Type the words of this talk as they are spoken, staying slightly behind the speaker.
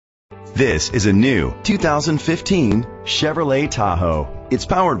This is a new 2015 Chevrolet Tahoe. It's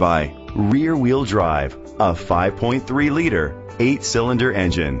powered by rear-wheel drive, a 5.3-liter, 8-cylinder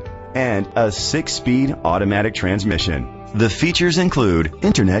engine, and a 6-speed automatic transmission. The features include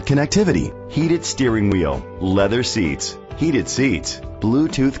internet connectivity, heated steering wheel, leather seats, heated seats,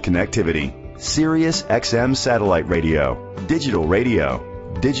 Bluetooth connectivity, Sirius XM satellite radio, digital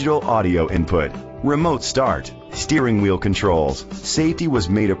audio input, remote start, steering wheel controls. Safety was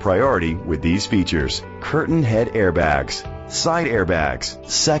made a priority with these features: curtain head airbags, side airbags,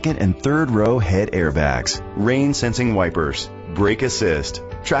 second and third row head airbags, rain sensing wipers, brake assist,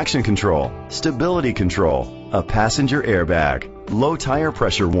 traction control, stability control, a passenger airbag, low tire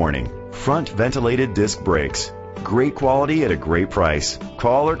pressure warning, front ventilated disc brakes. Great quality at a great price.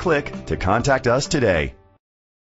 Call or click to contact us today.